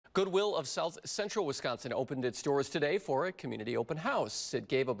Goodwill of South Central Wisconsin opened its doors today for a community open house. It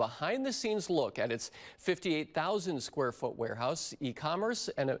gave a behind-the-scenes look at its 58,000 square foot warehouse, e-commerce,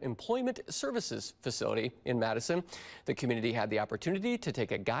 and employment services facility in Madison. The community had the opportunity to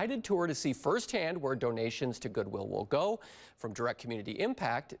take a guided tour to see firsthand where donations to Goodwill will go, from direct community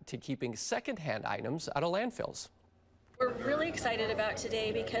impact to keeping secondhand items out of landfills. We're really excited about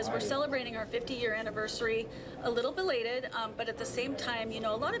today because we're celebrating our 50-year anniversary, a little belated, but at the same time,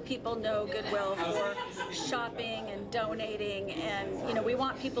 a lot of people know Goodwill for shopping and donating, and, we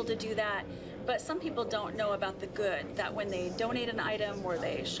want people to do that. But some people don't know about the good, that when they donate an item or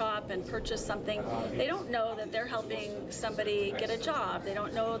they shop and purchase something, they don't know that they're helping somebody get a job. They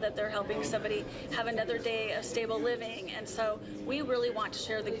don't know that they're helping somebody have another day of stable living. And so we really want to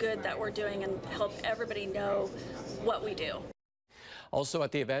share the good that we're doing and help everybody know what we do. Also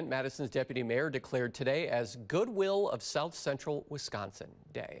at the event, Madison's deputy mayor declared today as Goodwill of South Central Wisconsin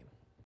Day.